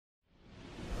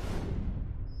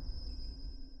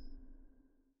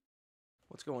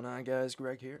What's going on, guys?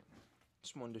 Greg here.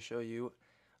 Just wanted to show you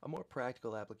a more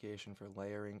practical application for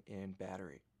layering in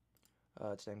battery.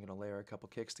 Today I'm going to layer a couple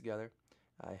kicks together.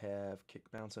 I have kick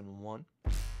bouncing 1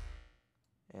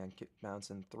 and kick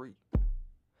bouncing 3.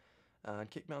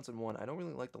 Kick bouncing 1, I don't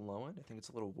really like the low end. I think it's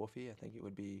a little woofy. I think it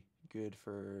would be good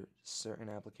for certain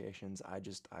applications. I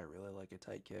really like a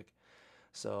tight kick.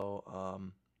 So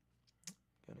I'm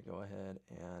going to go ahead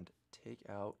and take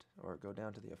out or go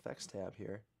down to the effects tab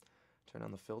here. Turn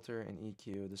on the filter and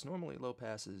EQ. This normally low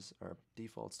passes or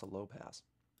defaults to low pass.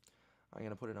 I'm going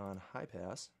to put it on high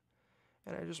pass,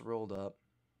 and I just rolled up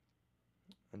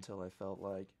until I felt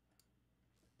like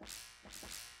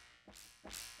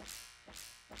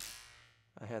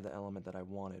I had the element that I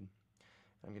wanted.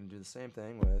 I'm going to do the same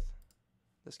thing with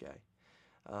this guy.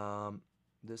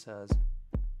 This has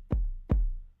a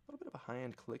little bit of a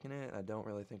high-end click in it. I don't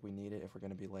really think we need it if we're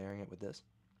going to be layering it with this.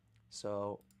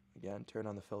 So again, turn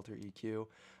on the filter EQ.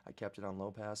 I kept it on low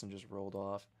pass and just rolled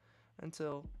off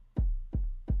until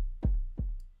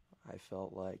I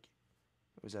felt like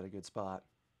it was at a good spot.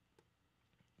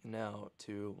 And now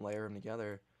to layer them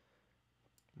together,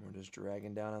 we're just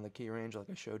dragging down on the key range like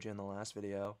I showed you in the last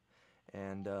video.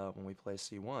 And when we play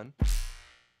C1,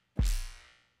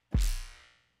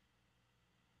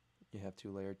 you have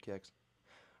 2 layered kicks.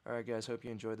 Alright guys, hope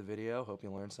you enjoyed the video. Hope you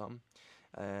learned something.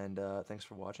 And thanks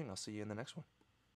for watching. I'll see you in the next one.